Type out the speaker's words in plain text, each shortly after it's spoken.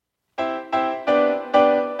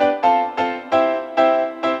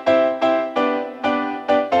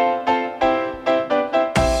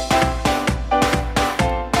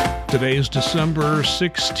Today is December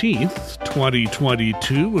 16th,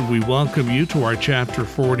 2022, and we welcome you to our Chapter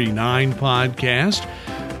 49 podcast.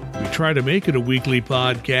 We try to make it a weekly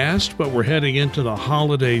podcast, but we're heading into the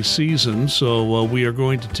holiday season, so we are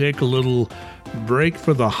going to take a little break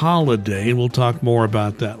for the holiday, and we'll talk more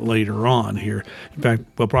about that later on here. In fact,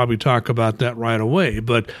 we'll probably talk about that right away,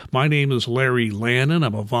 but my name is Larry Lannon.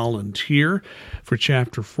 I'm a volunteer for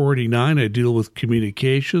Chapter 49. I deal with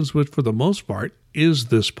communications, which for the most part is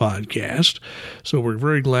this podcast. So we're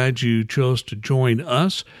very glad you chose to join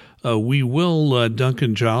us. We will,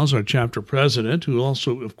 Duncan Giles, our chapter president, who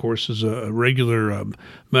also, of course, is a regular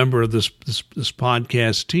member of this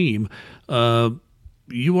podcast team,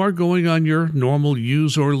 you are going on your normal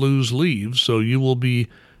use or lose leave, so you will be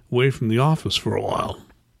away from the office for a while.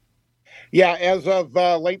 Yeah, as of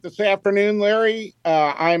late this afternoon, Larry,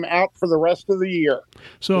 I'm out for the rest of the year.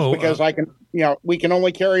 So just because we can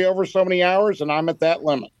only carry over so many hours, and I'm at that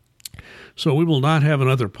limit. So we will not have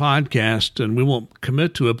another podcast, and we won't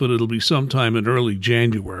commit to it, but it'll be sometime in early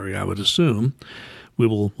January, I would assume.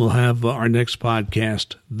 We'll have our next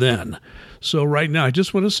podcast then. So right now, I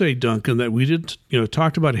just want to say, Duncan, that we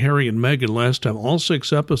talked about Harry and Meghan last time. All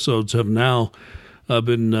 6 episodes have now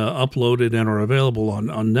been uploaded and are available on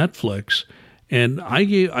Netflix. And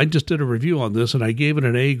I just did a review on this, and I gave it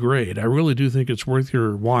an A grade. I really do think it's worth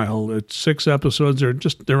your while. It's 6 episodes.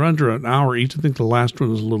 They're under an hour each. I think the last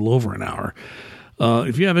one is a little over an hour.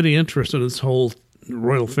 If you have any interest in this whole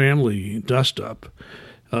royal family dust-up,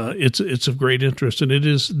 it's of great interest, and it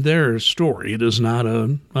is their story. It is not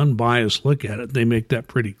an unbiased look at it. They make that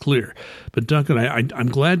pretty clear. But Duncan, I'm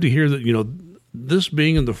glad to hear that this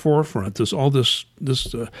being in the forefront, this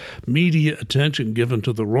media attention given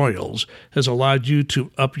to the royals has allowed you to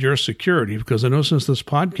up your security, because I know since this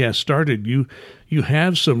podcast started, you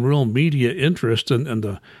have some real media interest, and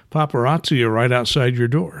the paparazzi are right outside your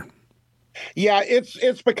door. Yeah,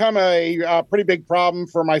 it's become a pretty big problem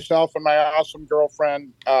for myself and my awesome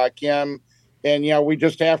girlfriend, Kim. And, we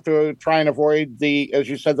just have to try and avoid as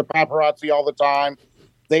you said, the paparazzi all the time.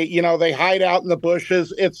 They hide out in the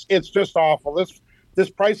bushes. It's just awful. This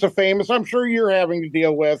price of fame, as I'm sure you're having to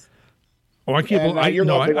deal with. Oh, I keep a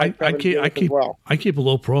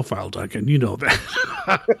low profile, Duncan. You know that.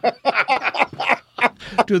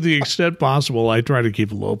 To the extent possible, I try to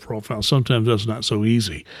keep a low profile. Sometimes that's not so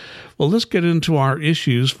easy. Well, let's get into our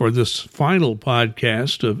issues for this final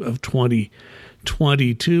podcast of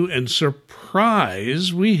 2022. And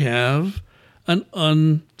surprise, we have an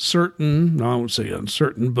uncertain, no, I won't say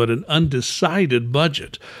uncertain, but an undecided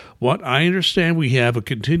budget. What I understand, we have a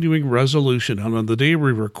continuing resolution. And on the day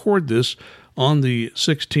we record this, on the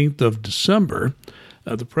 16th of December,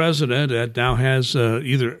 the president now has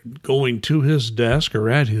either going to his desk or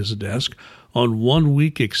at his desk on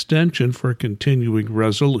 1-week extension for a continuing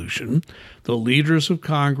resolution. The leaders of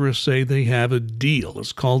Congress say they have a deal.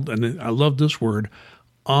 It's called, and I love this word,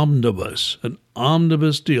 omnibus, an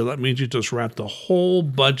omnibus deal. That means you just wrap the whole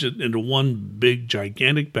budget into one big,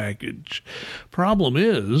 gigantic package. Problem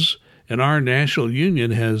is, and our national union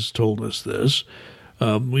has told us this,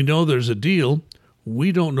 we know there's a deal.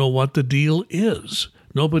 We don't know what the deal is.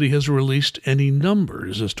 Nobody has released any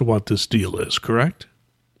numbers as to what this deal is, correct?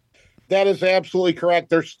 That is absolutely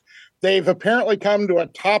correct. They've apparently come to a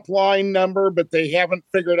top line number, but they haven't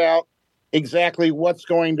figured out exactly what's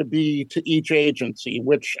going to be to each agency,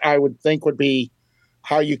 which I would think would be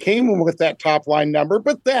how you came with that top line number,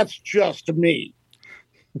 but that's just me.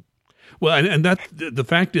 Well, and that the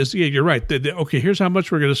fact is, yeah, you're right. Okay, here's how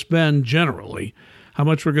much we're going to spend generally, how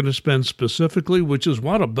much we're going to spend specifically, which is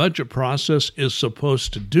what a budget process is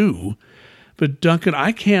supposed to do. But Duncan,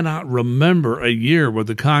 I cannot remember a year where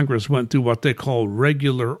the Congress went through what they call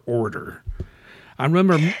regular order. I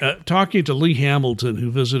remember talking to Lee Hamilton,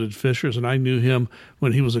 who visited Fishers, and I knew him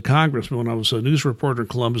when he was a congressman, when I was a news reporter in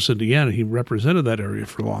Columbus, Indiana. He represented that area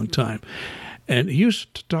for a long time. And he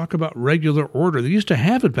used to talk about regular order. They used to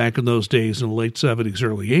have it back in those days in the late 70s,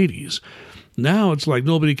 early 80s. Now it's like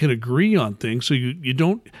nobody can agree on things. So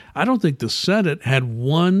I don't think the Senate had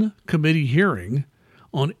one committee hearing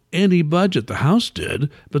on any budget. The House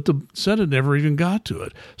did, but the Senate never even got to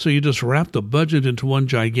it. So you just wrap the budget into one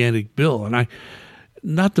gigantic bill. And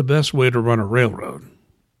not the best way to run a railroad.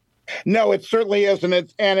 No, it certainly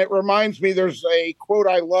isn't. And it reminds me, there's a quote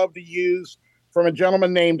I love to use from a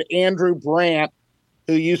gentleman named Andrew Brandt,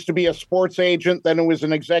 who used to be a sports agent, then was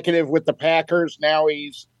an executive with the Packers. Now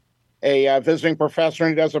he's a visiting professor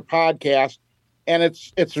and he does a podcast. And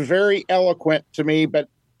it's very eloquent to me, but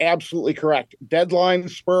absolutely correct. Deadlines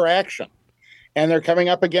spur action. And they're coming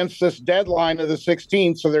up against this deadline of the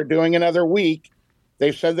 16th, so they're doing another week.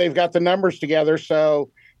 They've said they've got the numbers together, so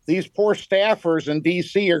these poor staffers in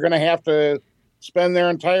D.C. are going to have to spend their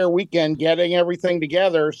entire weekend getting everything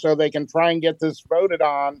together so they can try and get this voted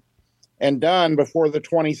on and done before the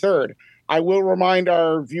 23rd. I will remind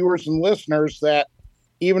our viewers and listeners that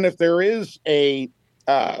even if there is a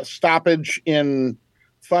stoppage in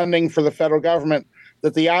funding for the federal government,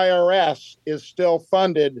 that the IRS is still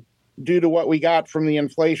funded due to what we got from the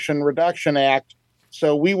Inflation Reduction Act.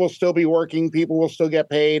 So we will still be working. People will still get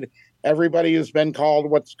paid. Everybody who's been called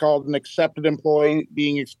what's called an accepted employee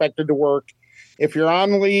being expected to work. If you're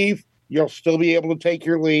on leave, you'll still be able to take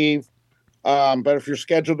your leave. But if you're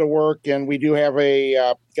scheduled to work and we do have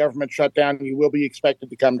a government shutdown, you will be expected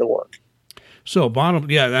to come to work. So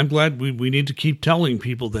I'm glad we need to keep telling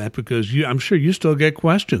people that, because I'm sure you still get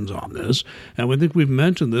questions on this. And we think we've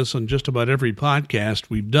mentioned this on just about every podcast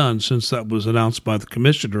we've done since that was announced by the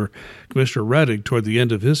Commissioner Rettig toward the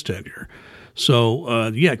end of his tenure.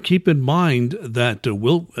 So, keep in mind that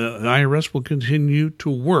IRS will continue to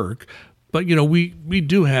work. But, we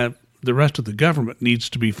do have the rest of the government needs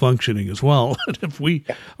to be functioning as well. And if we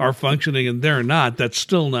are functioning and they're not, that's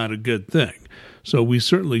still not a good thing. So we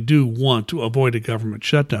certainly do want to avoid a government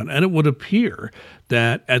shutdown. And it would appear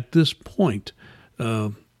that at this point,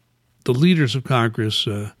 the leaders of Congress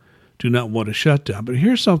do not want a shutdown. But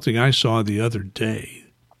here's something I saw the other day.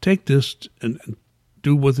 Take this and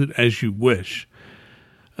do with it as you wish.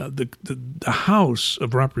 The House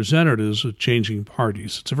of Representatives is changing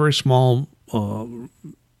parties. It's a very small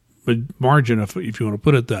margin, if you want to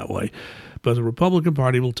put it that way. But the Republican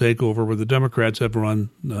Party will take over where the Democrats have run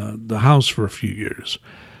the House for a few years.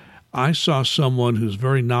 I saw someone who's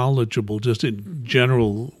very knowledgeable just in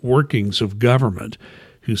general workings of government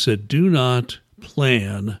who said, do not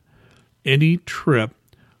plan any trip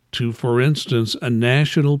to, for instance, a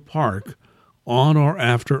national park on or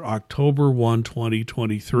after October 1,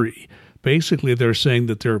 2023. Basically, they're saying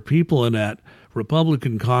that there are people in that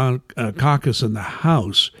Republican caucus in the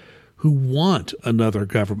House who want another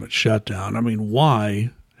government shutdown. I mean, why?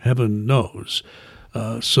 Heaven knows.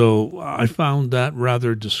 So I found that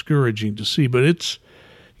rather discouraging to see. But it's,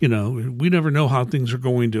 we never know how things are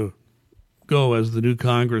going to go as the new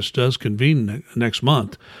Congress does convene next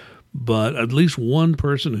month. But at least one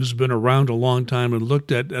person who's been around a long time and looked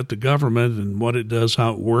at the government and what it does,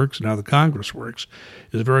 how it works, and how the Congress works,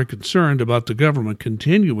 is very concerned about the government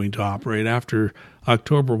continuing to operate after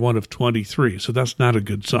October 1 of 23. So that's not a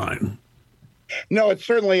good sign. No, it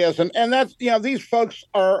certainly isn't. And that's, these folks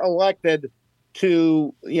are elected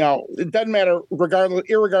to, it doesn't matter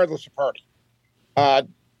irregardless of party.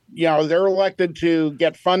 They're elected to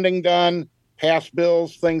get funding done, pass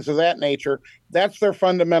bills, things of that nature. That's their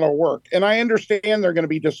fundamental work. And I understand there are going to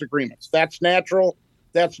be disagreements. That's natural.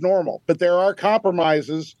 That's normal. But there are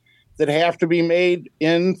compromises that have to be made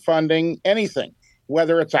in funding anything,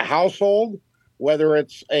 whether it's a household, whether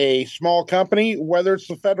it's a small company, whether it's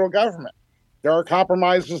the federal government. There are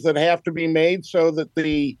compromises that have to be made so that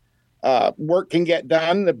the work can get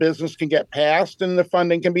done, the business can get passed, and the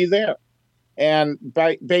funding can be there. And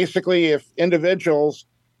basically, if individuals,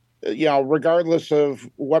 regardless of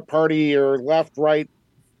what party or left, right,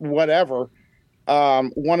 whatever,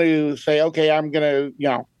 want to say, okay, I'm going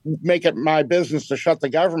to, make it my business to shut the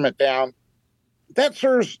government down, that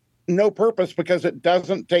serves no purpose because it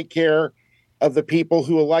doesn't take care of the people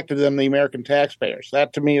who elected them, the American taxpayers.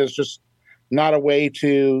 That to me is just not a way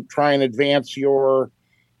to try and advance your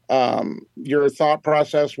thought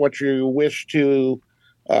process, what you wish to,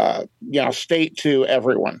 state to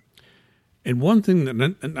everyone. And one thing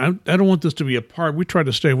and I don't want this to be we try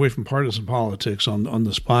to stay away from partisan politics on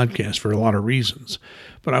this podcast for a lot of reasons.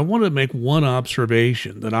 But I want to make one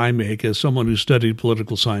observation that I make as someone who studied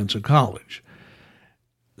political science in college.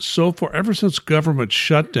 So ever since government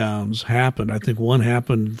shutdowns happened, I think one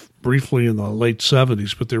happened briefly in the late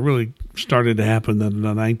 70s, but they really started to happen in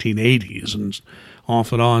the 1980s and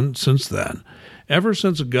off and on since then. Ever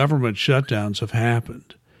since government shutdowns have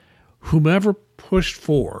happened, whomever pushed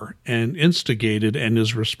for and instigated and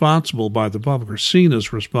is responsible by the public or seen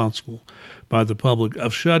as responsible by the public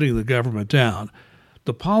of shutting the government down,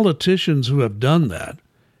 the politicians who have done that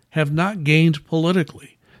have not gained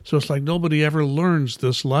politically. So it's like nobody ever learns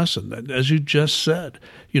this lesson. As you just said,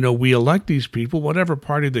 we elect these people, whatever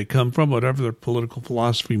party they come from, whatever their political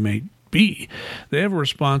philosophy may be. They have a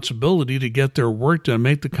responsibility to get their work done,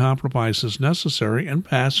 make the compromises necessary, and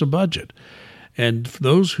pass a budget. And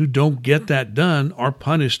those who don't get that done are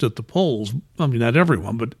punished at the polls. I mean, not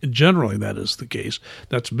everyone, but generally that is the case.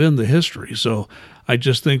 That's been the history. So I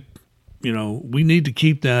just think, we need to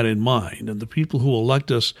keep that in mind. And the people who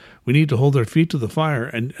elect us, we need to hold their feet to the fire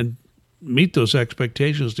and meet those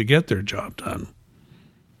expectations to get their job done.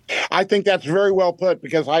 I think that's very well put,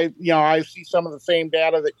 because I see some of the same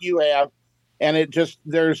data that you have, and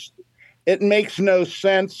it makes no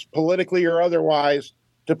sense politically or otherwise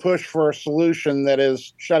to push for a solution that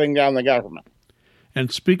is shutting down the government.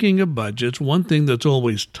 And speaking of budgets, one thing that's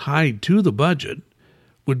always tied to the budget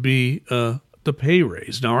would be the pay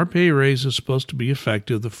raise. Now, our pay raise is supposed to be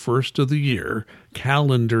effective the first of the year,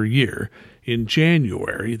 calendar year, in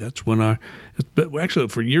January. That's when but actually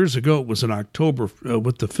for years ago it was in October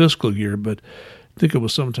with the fiscal year, but I think it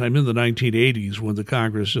was sometime in the 1980s when the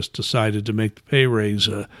Congress just decided to make the pay raise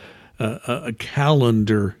a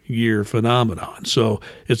calendar year phenomenon. So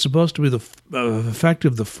it's supposed to be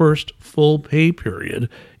effective the first full pay period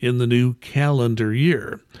in the new calendar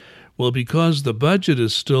year. Well, because the budget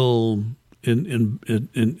is still there's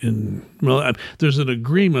an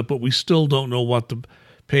agreement, but we still don't know what the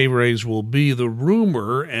pay raise will be. The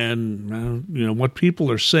rumor and what people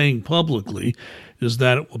are saying publicly is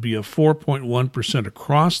that it will be a 4.1%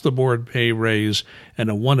 across the board pay raise and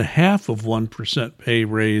a 0.5% pay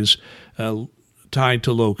raise tied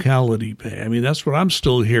to locality pay. I mean, that's what I'm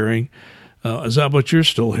still hearing. Is that what you're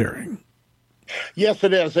still hearing? Yes,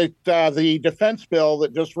 it is. The defense bill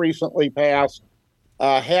that just recently passed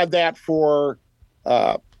had that for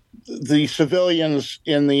the civilians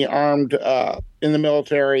in the armed in the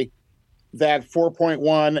military, that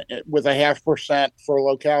 4.1 with 0.5% for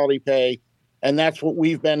locality pay, and that's what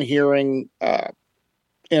we've been hearing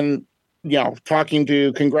in talking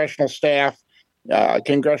to congressional staff,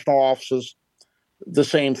 congressional offices, the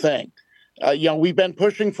same thing. We've been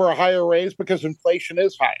pushing for a higher raise because inflation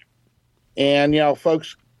is higher, and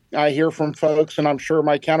I hear from folks, and I'm sure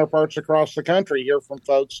my counterparts across the country hear from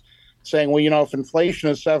folks saying, well, if inflation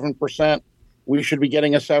is 7%, we should be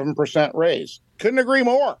getting a 7% raise. Couldn't agree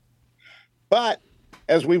more. But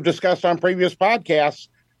as we've discussed on previous podcasts,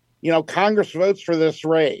 Congress votes for this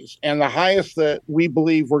raise, and the highest that we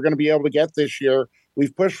believe we're going to be able to get this year,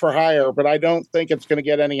 we've pushed for higher, but I don't think it's going to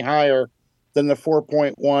get any higher than the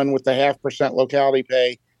 4.1 with the 0.5% locality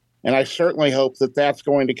pay. And I certainly hope that that's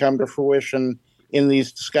going to come to fruition in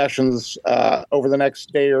these discussions over the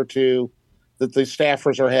next day or two that the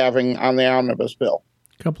staffers are having on the omnibus bill.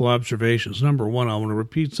 A couple observations. Number one, I want to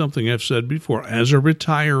repeat something I've said before. As a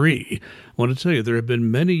retiree, I want to tell you there have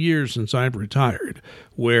been many years since I've retired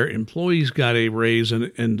where employees got a raise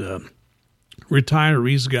and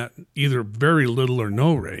retirees got either very little or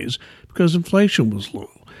no raise because inflation was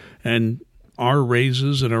low. And our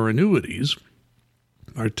raises and our annuities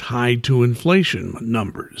are tied to inflation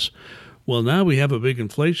numbers. Well, now we have a big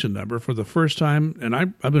inflation number for the first time, and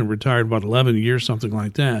I've been retired about 11 years, something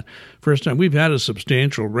like that. First time we've had a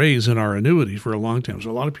substantial raise in our annuity for a long time.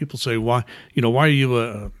 So a lot of people say, why are you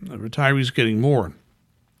retirees getting more?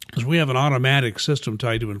 Because we have an automatic system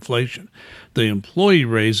tied to inflation. The employee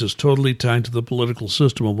raise is totally tied to the political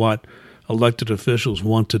system of what elected officials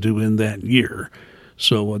want to do in that year.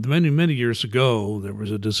 So many, many years ago, there was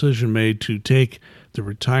a decision made to take the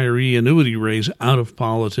retiree annuity raise out of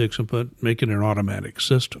politics and make it an automatic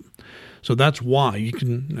system. So that's why you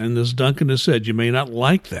can, and as Duncan has said, you may not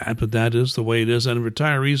like that, but that is the way it is. And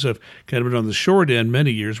retirees have kind of been on the short end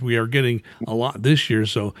many years. We are getting a lot this year.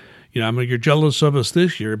 So, you're jealous of us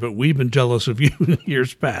this year, but we've been jealous of you in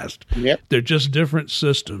years past. Yep. They're just different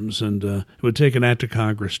systems, and it would take an act of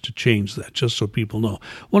Congress to change that, just so people know.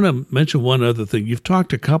 I want to mention one other thing. You've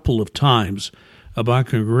talked a couple of times about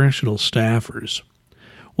congressional staffers.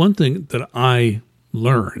 One thing that I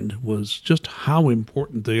learned was just how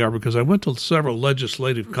important they are, because I went to several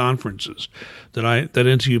legislative conferences that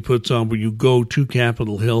NCU puts on, where you go to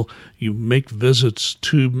Capitol Hill, you make visits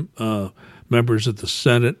to members of the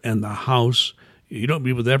Senate and the House. You don't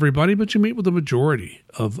meet with everybody, but you meet with the majority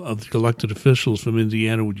of the elected officials from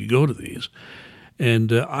Indiana when you go to these.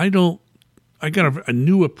 And I got a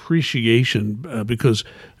new appreciation because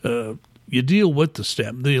you deal with the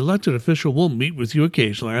staff. The elected official will meet with you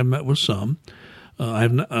occasionally. I've met with some.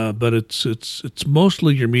 But it's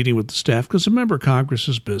mostly you're meeting with the staff, because a member of Congress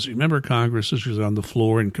is busy. A member of Congress is usually on the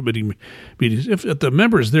floor in committee meetings. If the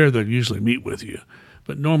member is there, they'll usually meet with you,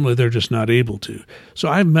 but normally they're just not able to. So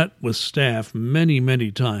I've met with staff many,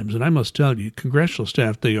 many times, and I must tell you, congressional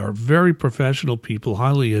staff, they are very professional people,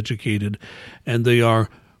 highly educated, and they are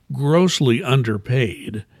grossly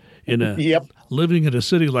underpaid living in a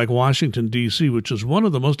city like Washington, D.C., which is one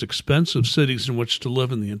of the most expensive cities in which to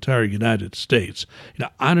live in the entire United States.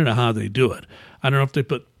 I don't know how they do it. I don't know if they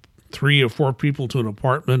put 3 or 4 people to an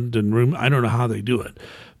apartment and room. I don't know how they do it.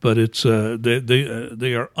 But it's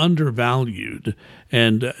they are undervalued.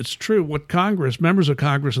 And it's true. What members of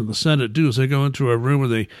Congress and the Senate do is they go into a room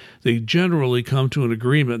where they generally come to an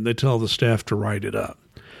agreement and they tell the staff to write it up.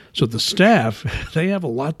 So the staff, they have a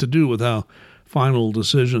lot to do with how final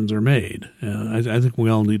decisions are made. I think we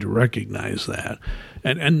all need to recognize that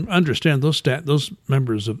and understand those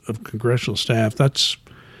members of congressional staff.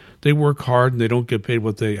 They work hard and they don't get paid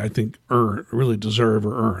what they, I think, really deserve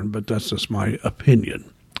or earn. But that's just my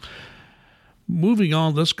opinion. Moving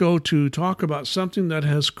on, let's go to talk about something that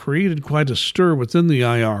has created quite a stir within the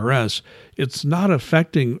IRS. It's not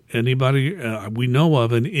affecting anybody we know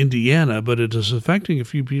of in Indiana, but it is affecting a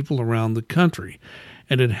few people around the country.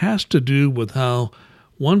 And it has to do with how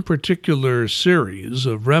one particular series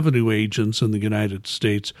of revenue agents in the United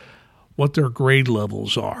States, what their grade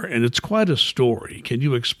levels are. And it's quite a story. Can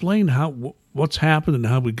you explain what's happened and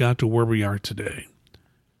how we got to where we are today?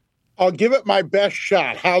 I'll give it my best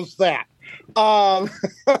shot. How's that? That's all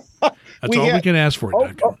we can ask for,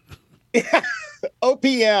 Duncan.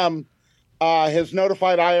 OPM has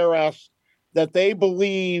notified IRS that they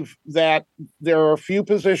believe that there are a few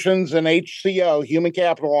positions in HCO, Human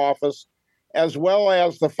Capital Office, as well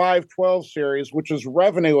as the 512 series, which is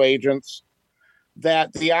revenue agents,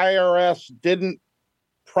 that the IRS didn't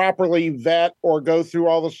properly vet or go through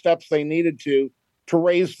all the steps they needed to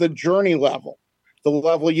raise the journey level, the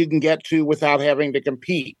level you can get to without having to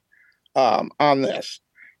compete on this.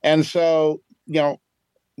 And so,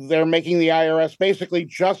 they're making the IRS basically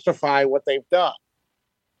justify what they've done.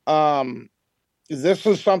 This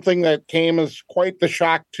is something that came as quite the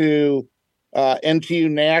shock to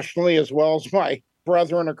NTU nationally, as well as my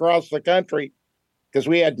brethren across the country, because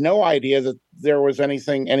we had no idea that there was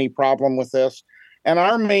any problem with this. And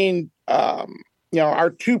our main, our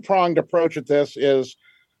two-pronged approach at this is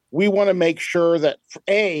we want to make sure that,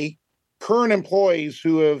 current employees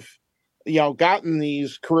who have, gotten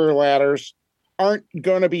these career ladders aren't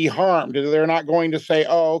going to be harmed. They're not going to say,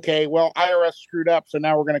 oh, okay, well, IRS screwed up, so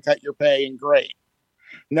now we're going to cut your pay and grade.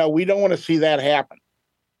 No, we don't want to see that happen.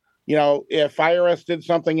 If IRS did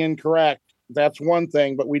something incorrect, that's one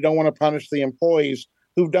thing, but we don't want to punish the employees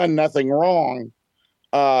who've done nothing wrong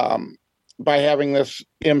by having this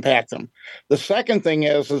impact them. The second thing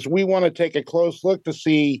is we want to take a close look to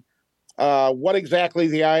see what exactly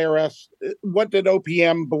the IRS, what did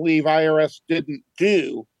OPM believe IRS didn't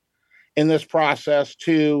do in this process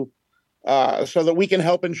so that we can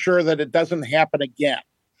help ensure that it doesn't happen again.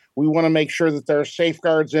 We want to make sure that there are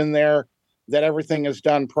safeguards in there, that everything is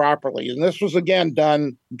done properly. And this was, again,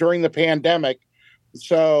 done during the pandemic.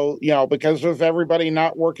 So, because of everybody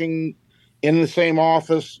not working in the same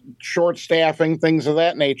office, short staffing, things of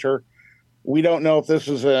that nature, we don't know if this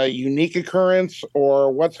is a unique occurrence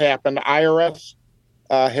or what's happened. IRS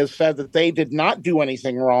has said that they did not do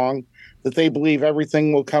anything wrong, that they believe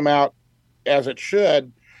everything will come out as it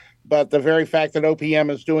should. But the very fact that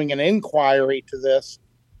OPM is doing an inquiry to this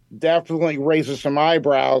definitely raises some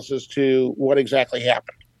eyebrows as to what exactly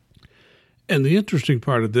happened. And the interesting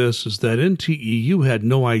part of this is that NTEU had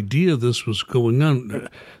no idea this was going on.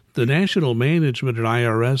 The national management at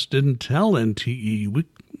IRS didn't tell NTEU.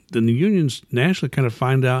 The unions nationally kind of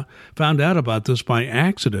found out about this by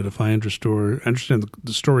accident, if I understand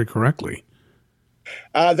the story correctly.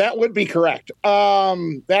 That would be correct.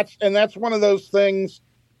 That's one of those things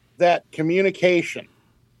that communication.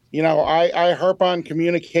 I harp on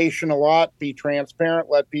communication a lot. Be transparent.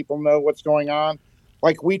 Let people know what's going on.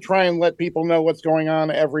 Like we try and let people know what's going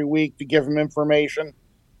on every week to give them information.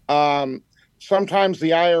 Sometimes the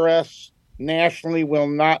IRS nationally will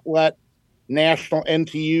not let national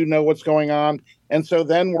NTU know what's going on. And so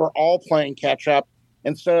then we're all playing catch up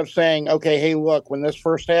instead of saying, okay, hey, look, when this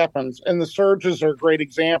first happens, and the surges are great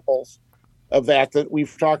examples of that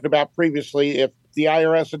we've talked about previously. If the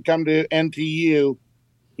IRS had come to NTU,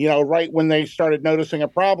 right when they started noticing a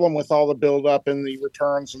problem with all the buildup in the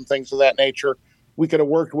returns and things of that nature, we could have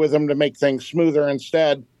worked with them to make things smoother.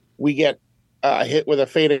 Instead, we get hit with a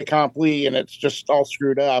fait accompli and it's just all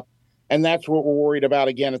screwed up. And that's what we're worried about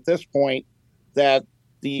again at this point, that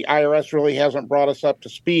the IRS really hasn't brought us up to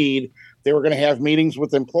speed. They were going to have meetings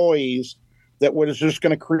with employees that was just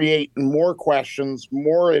going to create more questions,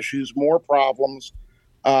 more issues, more problems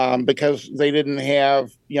because they didn't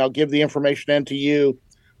have, give the information to you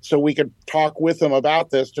so we could talk with them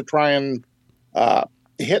about this to try and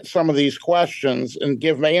hit some of these questions and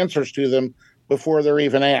give answers to them before they're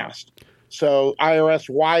even asked. So IRS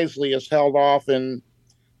wisely has held off in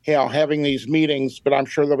having these meetings, but I'm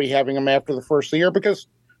sure they'll be having them after the first of the year because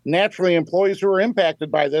naturally employees who are impacted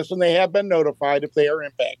by this, and they have been notified if they are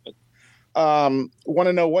impacted, want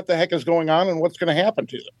to know what the heck is going on and what's going to happen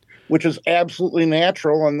to them, which is absolutely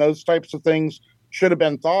natural. And those types of things should have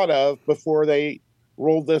been thought of before they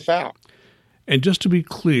rolled this out. And just to be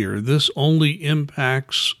clear, this only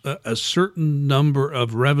impacts a certain number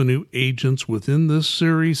of revenue agents within this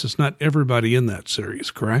series. It's not everybody in that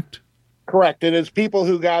series, correct? Correct. It is people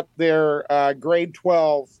who got their grade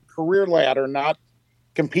 12 career ladder, not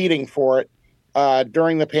competing for it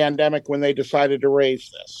during the pandemic when they decided to raise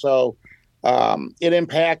this. So it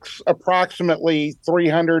impacts approximately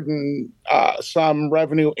 300 and some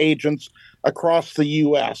revenue agents across the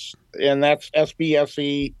U.S., and that's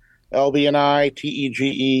SBSE, LBNI,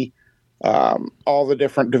 TEGE, all the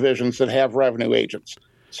different divisions that have revenue agents.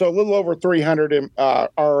 So a little over 300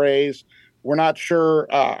 RAs. We're not sure,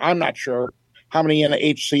 I'm not sure how many in the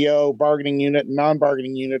HCO, bargaining unit, and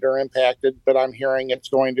non-bargaining unit are impacted, but I'm hearing it's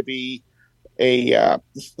going to be a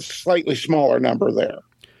slightly smaller number there.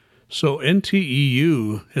 So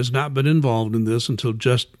NTEU has not been involved in this until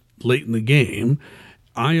just late in the game.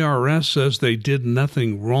 IRS says they did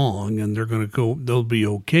nothing wrong and they'll be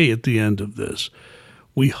okay at the end of this.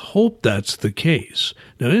 We hope that's the case.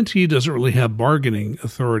 Now, NTE doesn't really have bargaining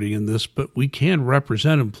authority in this, but we can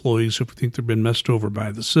represent employees if we think they've been messed over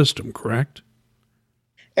by the system, correct?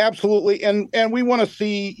 Absolutely. And we want to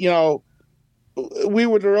see, we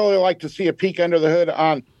would really like to see a peek under the hood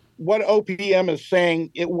on what OPM is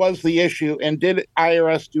saying it was the issue, and did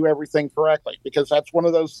IRS do everything correctly? Because that's one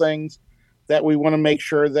of those things that we want to make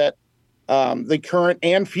sure that the current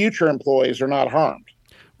and future employees are not harmed.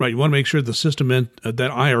 Right. You want to make sure the system that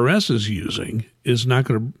IRS is using is not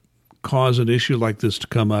going to cause an issue like this to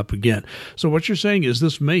come up again. So what you're saying is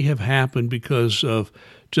this may have happened because of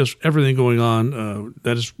just everything going on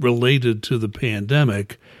that is related to the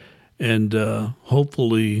pandemic, and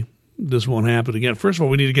hopefully this won't happen again. First of all,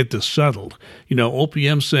 we need to get this settled.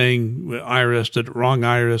 OPM saying IRS did it wrong.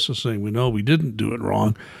 IRS is saying we didn't do it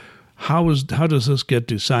wrong. How does this get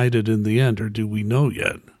decided in the end, or do we know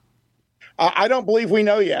yet? I don't believe we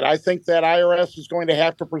know yet. I think that IRS is going to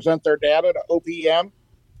have to present their data to OPM,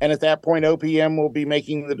 and at that point, OPM will be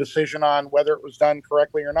making the decision on whether it was done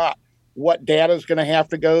correctly or not. What data is going to have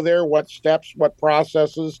to go there, what steps, what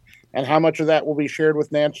processes, and how much of that will be shared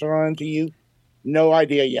with National NTEU? No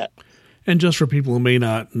idea yet. And just for people who may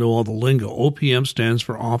not know all the lingo, OPM stands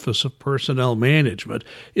for Office of Personnel Management.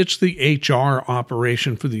 It's the HR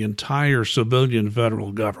operation for the entire civilian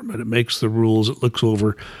federal government. It makes the rules. It looks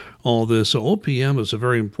over all this. So OPM is a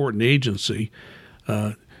very important agency.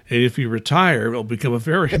 And if you retire, it'll become a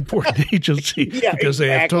very important agency because they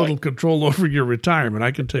have total control over your retirement.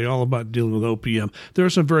 I can tell you all about dealing with OPM. There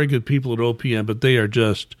are some very good people at OPM, but they are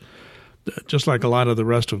just like a lot of the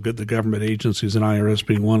rest of the government agencies, and IRS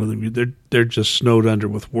being one of them. They're just snowed under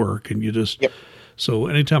with work, and you just So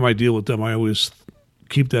anytime I deal with them, I always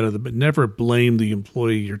keep that at but never blame the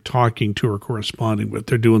employee you're talking to or corresponding with.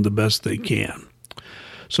 They're doing the best they can.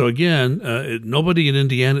 So again, nobody in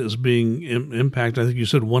Indiana is being impacted. I think you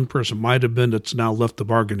said one person might have been that's now left the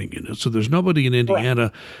bargaining unit. So there's nobody in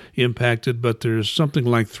Indiana impacted, but there's something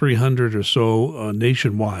like 300 or so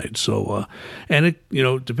nationwide. So, and it,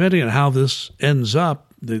 depending on how this ends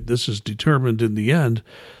up, this is determined in the end.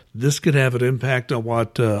 This could have an impact on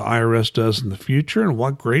what IRS does in the future and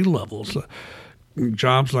what grade levels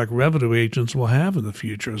jobs like revenue agents will have in the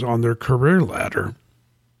future on their career ladder.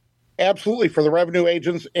 Absolutely, for the revenue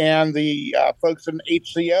agents and the folks in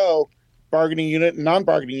HCO, bargaining unit and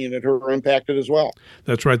non-bargaining unit, who are impacted as well.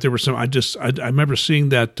 That's right. There were some. I remember seeing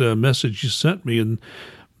that message you sent me, and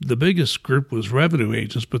the biggest group was revenue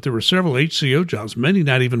agents, but there were several HCO jobs, many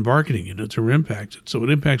not even bargaining units, who were impacted. So it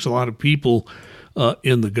impacts a lot of people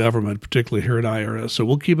in the government, particularly here at IRS. So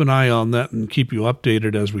we'll keep an eye on that and keep you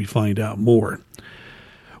updated as we find out more.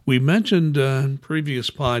 We mentioned in previous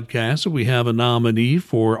podcasts that we have a nominee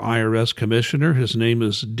for IRS commissioner. His name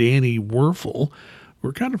is Danny Werfel.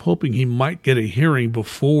 We're kind of hoping he might get a hearing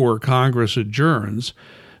before Congress adjourns.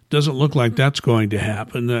 Doesn't look like that's going to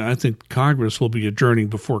happen. I think Congress will be adjourning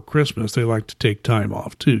before Christmas. They like to take time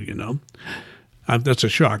off too, That's a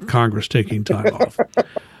shock, Congress taking time off.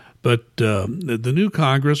 But the new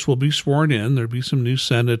Congress will be sworn in. There'll be some new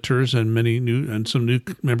senators and some new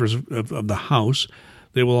members of the House.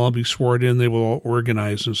 They will all be sworn in. They will all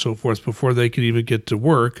organize and so forth before they can even get to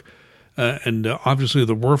work. And obviously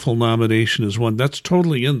the Werfel nomination is one that's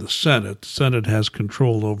totally in the Senate. The Senate has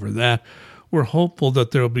control over that. We're hopeful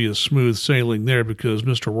that there will be a smooth sailing there because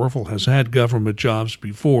Mr. Werfel has had government jobs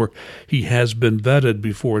before. He has been vetted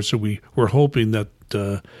before, so we're hoping that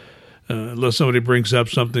unless somebody brings up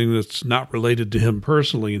something that's not related to him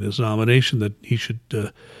personally in his nomination, that he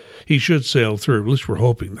should sail through. At least we're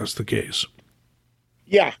hoping that's the case.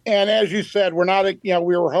 Yeah, and as you said, we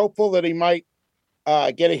were hopeful that he might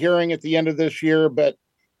get a hearing at the end of this year, but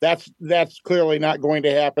that's clearly not going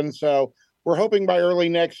to happen. So we're hoping by early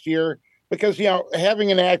next year, because,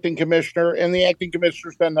 having an acting commissioner, and the acting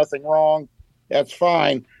commissioner's done nothing wrong, that's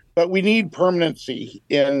fine. But we need permanency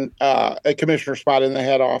in a commissioner spot in the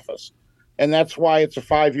head office. And that's why it's a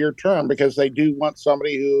 5-year term, because they do want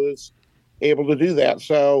somebody who is able to do that.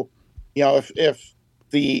 So, if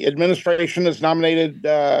the administration has nominated,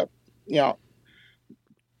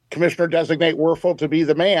 Commissioner Designate Werfel to be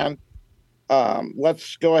the man,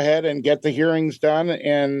 let's go ahead and get the hearings done.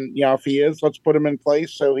 And, if he is, let's put him in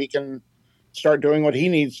place so he can start doing what he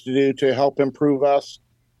needs to do to help improve us,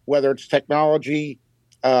 whether it's technology,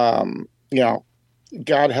 God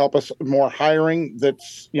help us, more hiring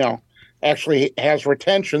that's, actually has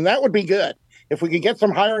retention. That would be good. If we could get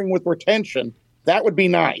some hiring with retention, that would be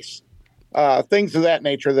nice. Things of that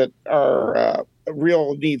nature that are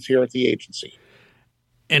real needs here at the agency.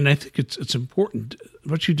 And I think it's important.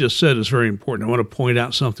 What you just said is very important. I want to point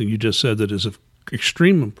out something you just said that is of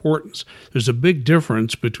extreme importance. There's a big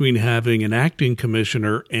difference between having an acting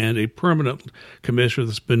commissioner and a permanent commissioner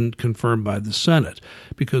that's been confirmed by the Senate.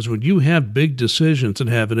 Because when you have big decisions that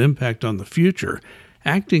have an impact on the future,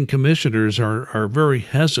 acting commissioners are very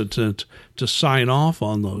hesitant to sign off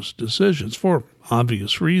on those decisions for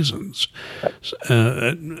obvious reasons.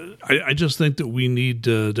 I just think that we need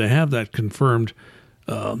to have that confirmed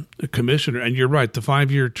commissioner. And you're right, the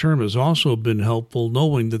 5-year term has also been helpful.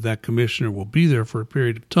 Knowing that commissioner will be there for a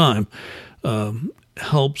period of time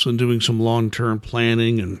helps in doing some long-term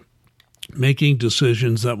planning and making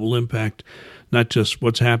decisions that will impact not just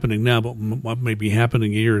what's happening now, but what may be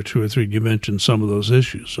happening a year or two or three. You mentioned some of those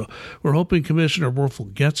issues. So we're hoping Commissioner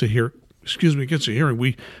Werfel gets a hearing.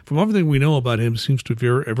 From everything we know about him, seems to be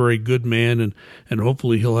a very good man, and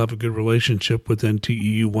hopefully he'll have a good relationship with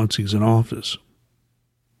NTEU once he's in office.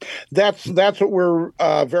 That's what we're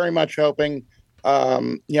very much hoping.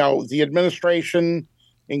 The administration,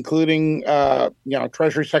 including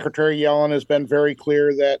Treasury Secretary Yellen, has been very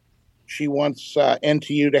clear that she wants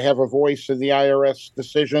NTU to have a voice in the IRS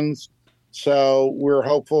decisions. So we're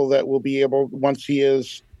hopeful that we'll be able, once he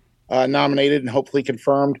is nominated and hopefully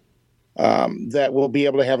confirmed, that we'll be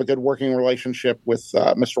able to have a good working relationship with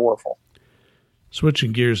Mr. Werfel.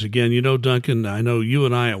 Switching gears again, Duncan, I know you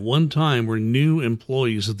and I at one time were new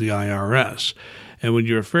employees at the IRS. And when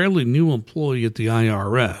you're a fairly new employee at the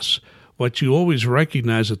IRS, what you always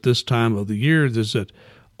recognize at this time of the year is that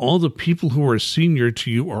all the people who are senior to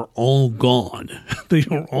you are all gone. They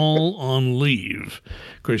are all on leave.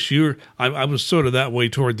 Of course, I was sort of that way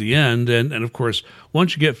toward the end. And of course,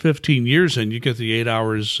 once you get 15 years in, you get the 8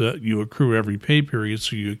 hours you accrue every pay period,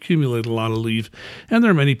 so you accumulate a lot of leave. And there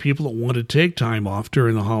are many people that want to take time off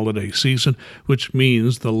during the holiday season, which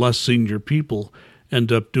means the less senior people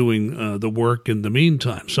end up doing the work in the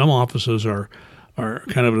meantime. Some offices are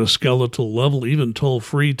kind of at a skeletal level. Even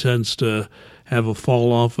toll-free tends to have a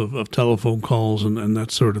fall off of telephone calls and that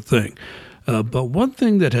sort of thing. But one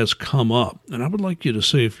thing that has come up, and I would like you to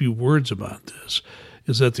say a few words about this,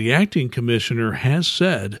 is that the acting commissioner has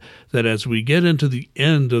said that as we get into the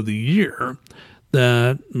end of the year,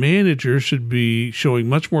 that managers should be showing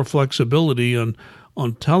much more flexibility on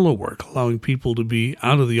telework, allowing people to be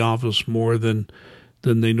out of the office more than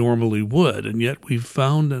they normally would. And yet we've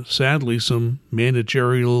found, sadly, some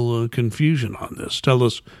managerial confusion on this. Tell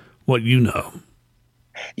us what you know.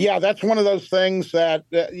 Yeah, that's one of those things that,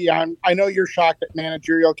 I know you're shocked at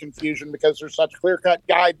managerial confusion because there's such clear-cut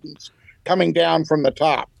guidance coming down from the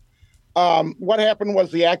top. What happened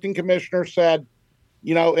was the acting commissioner said,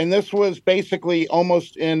 and this was basically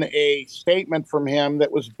almost in a statement from him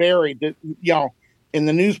that was buried, in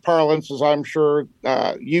the news parlance, as I'm sure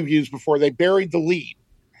you've used before, they buried the lead.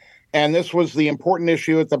 And this was the important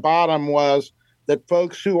issue at the bottom, was that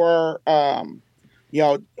folks who are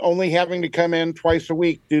only having to come in twice a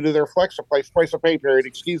week due to their twice a pay period,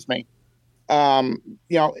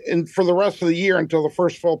 and for the rest of the year until the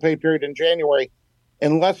first full pay period in January,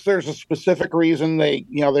 unless there's a specific reason they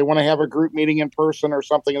want to have a group meeting in person or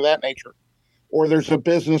something of that nature, or there's a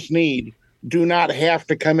business need, do not have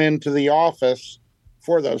to come into the office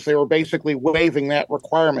for those. They were basically waiving that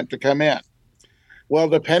requirement to come in. Well,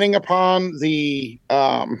 depending upon the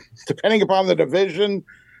division,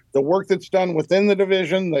 the work that's done within the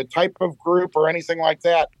division, the type of group or anything like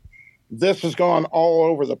that, this has gone all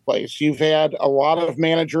over the place. You've had a lot of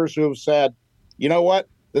managers who have said, you know what,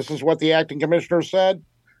 this is what the acting commissioner said.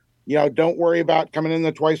 Don't worry about coming in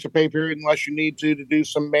the twice a pay period unless you need to do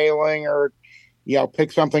some mailing or,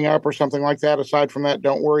 pick something up or something like that. Aside from that,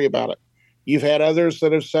 don't worry about it. You've had others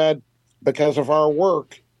that have said, because of our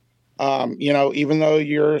work, even though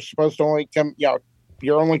you're supposed to only come,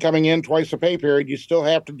 you're only coming in twice a pay period, you still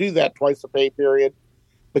have to do that twice a pay period.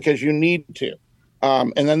 because you need to.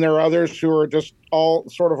 And then there are others who are just all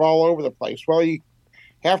over the place. Well, you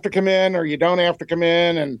have to come in or you don't have to come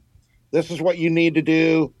in, and this is what you need to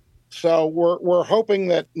do. So we're hoping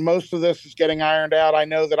that most of this is getting ironed out. I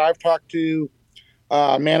know that I've talked to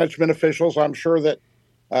management officials. I'm sure that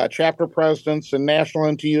chapter presidents and National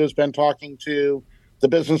NTU has been talking to the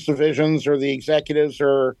business divisions or the executives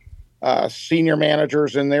or senior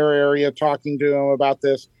managers in their area, talking to them about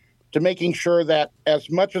this, to making sure that as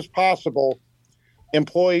much as possible,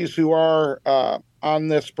 employees who are on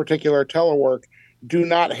this particular telework do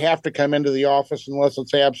not have to come into the office unless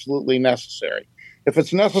it's absolutely necessary. If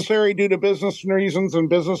it's necessary due to business reasons and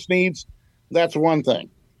business needs, that's one thing.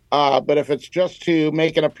 But if it's just to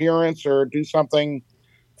make an appearance or do something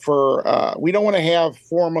for, we don't want to have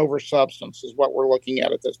form over substance is what we're looking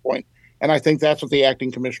at this point. And I think that's what the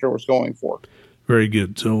acting commissioner was going for. Very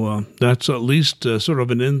good. So that's at least sort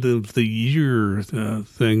of an end of the year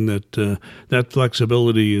thing that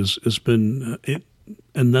flexibility has been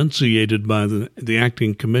enunciated by the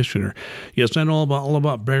acting commissioner. Yes, I know all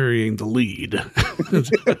about burying the lead.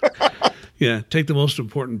 Yeah, take the most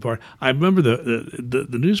important part. I remember the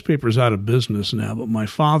newspaper's out of business now, but my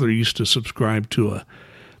father used to subscribe to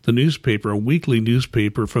the newspaper, a weekly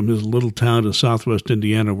newspaper from his little town in southwest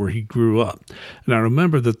Indiana where he grew up. And I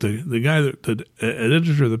remember that the guy, the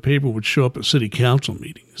editor of the paper, would show up at city council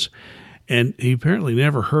meetings. And he apparently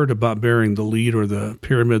never heard about burying the lead or the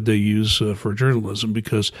pyramid they use for journalism,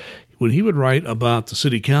 because when he would write about the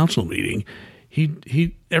city council meeting,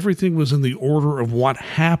 he everything was in the order of what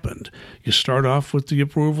happened. You start off with the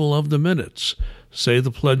approval of the minutes, say the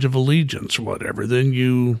Pledge of Allegiance, whatever. Then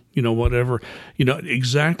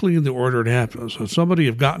exactly in the order it happened. So if somebody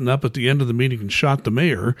had gotten up at the end of the meeting and shot the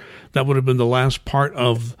mayor, that would have been the last part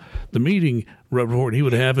of the meeting report he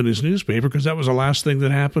would have in his newspaper, because that was the last thing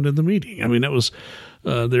that happened in the meeting. I mean, that was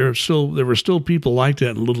there were still people like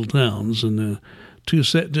that in little towns, and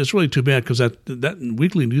it's really too bad, because that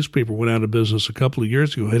weekly newspaper went out of business a couple of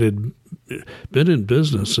years ago. It had been in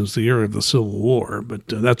business since the era of the Civil War, but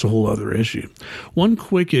that's a whole other issue. One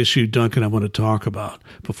quick issue, Duncan, I want to talk about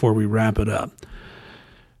before we wrap it up.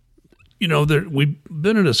 We've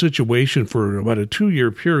been in a situation for about a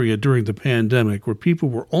 2-year period during the pandemic where people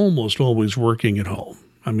were almost always working at home.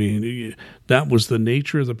 I mean, that was the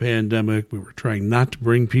nature of the pandemic. We were trying not to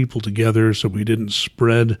bring people together so we didn't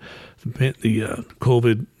spread the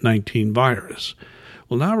COVID-19 virus.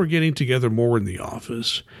 Well, now we're getting together more in the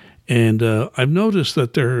office. And I've noticed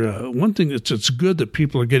that one thing, it's good that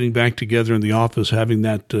people are getting back together in the office, having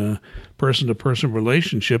that person-to-person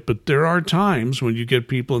relationship. But there are times when you get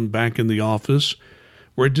people back in the office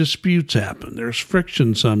where disputes happen. There's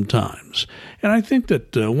friction sometimes. And I think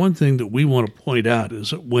that one thing that we want to point out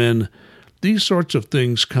is that when these sorts of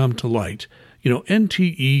things come to light,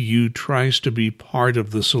 NTEU tries to be part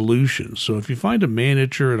of the solution. So if you find a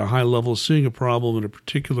manager at a high level seeing a problem in a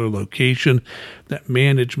particular location, that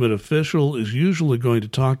management official is usually going to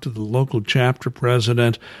talk to the local chapter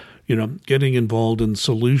president, getting involved in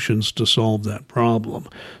solutions to solve that problem.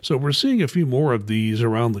 So we're seeing a few more of these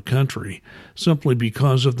around the country simply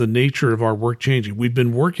because of the nature of our work changing. We've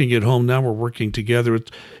been working at home, now we're working together.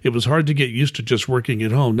 It was hard to get used to just working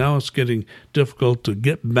at home. Now it's getting difficult to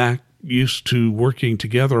get back used to working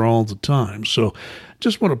together all the time. So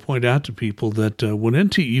just want to point out to people that when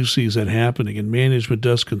NTU sees that happening and management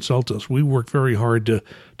does consult us, we work very hard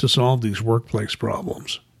to solve these workplace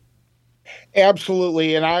problems.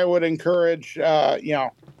 Absolutely. And I would encourage,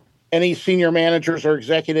 any senior managers or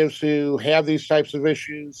executives who have these types of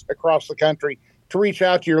issues across the country to reach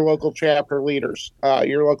out to your local chapter leaders,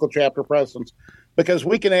 your local chapter presidents, because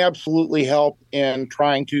we can absolutely help in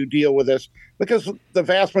trying to deal with this, because the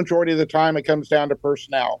vast majority of the time it comes down to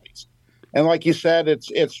personalities. And like you said,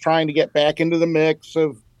 it's trying to get back into the mix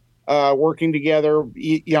of working together.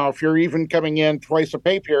 If you're even coming in twice a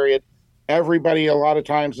pay period, everybody a lot of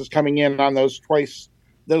times is coming in on those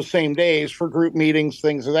same days for group meetings,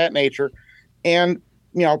 things of that nature. And,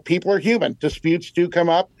 people are human. Disputes do come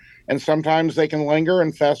up, and sometimes they can linger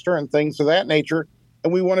and fester and things of that nature.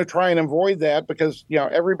 And we want to try and avoid that because,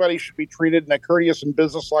 everybody should be treated in a courteous and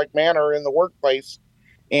businesslike manner in the workplace.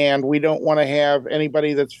 And we don't want to have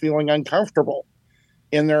anybody that's feeling uncomfortable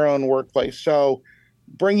in their own workplace. So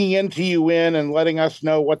bringing NTU in and letting us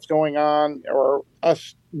know what's going on, or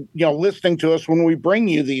us, listening to us when we bring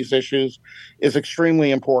you these issues, is extremely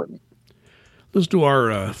important. Let's do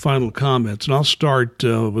our final comments, and I'll start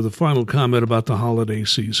with a final comment about the holiday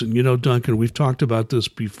season. Duncan, we've talked about this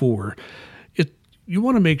before. you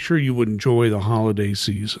want to make sure you would enjoy the holiday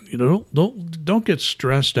season. You know, don't get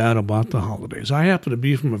stressed out about the holidays. I happen to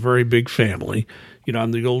be from a very big family. You know,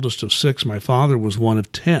 I'm the oldest of 6. My father was one of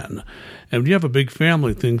 10. And when you have a big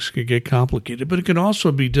family, things can get complicated. But it can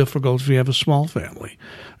also be difficult if you have a small family,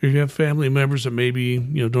 or if you have family members that maybe,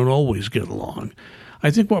 don't always get along. I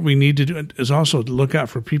think what we need to do is also to look out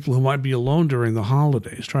for people who might be alone during the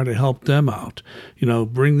holidays, try to help them out,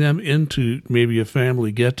 bring them into maybe a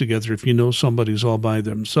family get-together if you know somebody's all by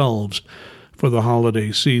themselves for the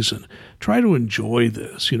holiday season. Try to enjoy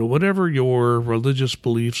this, whatever your religious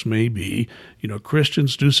beliefs may be.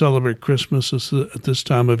 Christians do celebrate Christmas at this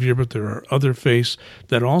time of year, but there are other faiths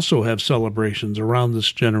that also have celebrations around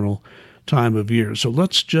this general time of year. So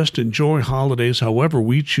let's just enjoy holidays however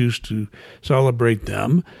we choose to celebrate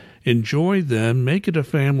them. Enjoy them, make it a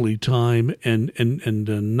family time and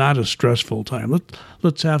not a stressful time.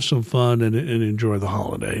 Let's have some fun and enjoy the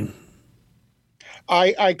holiday.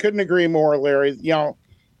 I couldn't agree more, Larry.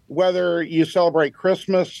 Whether you celebrate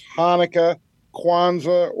Christmas, Hanukkah,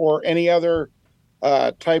 Kwanzaa, or any other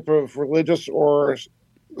type of religious or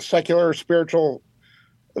secular or spiritual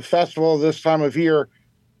festival this time of year,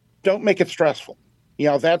 don't make it stressful.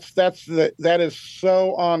 That is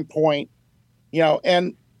so on point.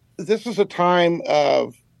 And this is a time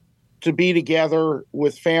to be together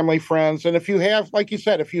with family, friends. And if you have, like you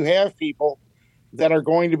said, if you have people that are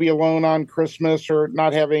going to be alone on Christmas or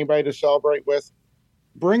not have anybody to celebrate with,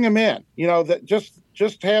 bring them in. That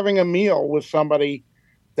just having a meal with somebody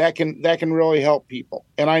that can really help people.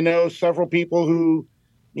 And I know several people who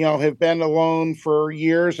have been alone for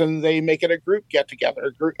years, and they make it a group get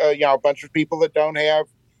together. A bunch of people that don't have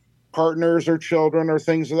partners or children or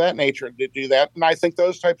things of that nature to do that. And I think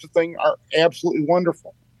those types of things are absolutely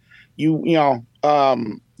wonderful. You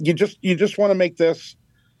just want to make this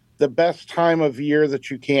the best time of year that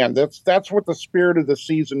you can. That's what the spirit of the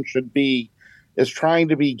season should be, is trying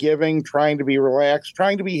to be giving, trying to be relaxed,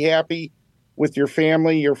 trying to be happy with your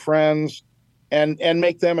family, your friends, and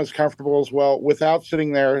make them as comfortable as well, without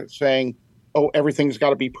sitting there saying, oh, everything's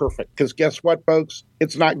got to be perfect. Because guess what, folks?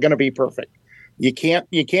 It's not going to be perfect. You can't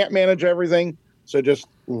manage everything, so just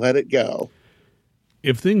let it go.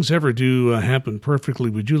 If things ever do happen perfectly,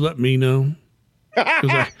 would you let me know?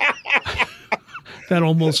 That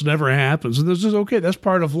almost never happens. And this is okay. That's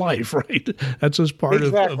part of life, right? That's just part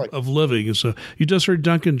of living. And so you just heard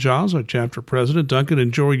Duncan Giles, our chapter president. Duncan,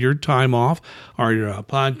 enjoy your time off. Our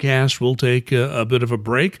podcast will take a bit of a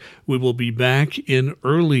break. We will be back in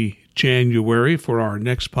early January for our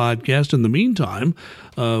next podcast. In the meantime,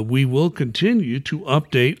 we will continue to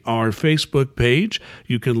update our Facebook page.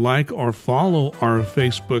 You can like or follow our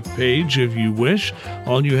Facebook page if you wish.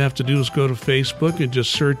 All you have to do is go to Facebook and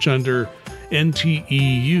just search under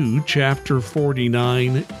NTEU Chapter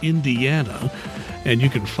 49 Indiana, and you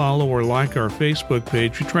can follow or like our Facebook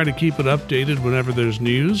page. We try to keep it updated whenever there's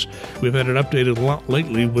news. We've had it updated a lot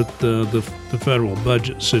lately with the federal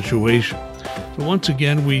budget situation. So once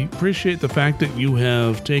again, we appreciate the fact that you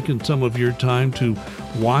have taken some of your time to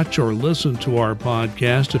watch or listen to our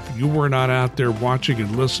podcast. If you were not out there watching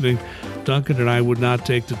and listening, Duncan and I would not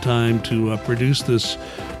take the time to produce this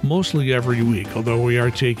mostly every week, although we are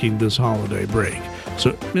taking this holiday break.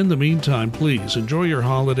 So in the meantime, please enjoy your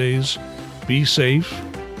holidays, be safe,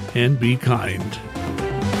 and be kind.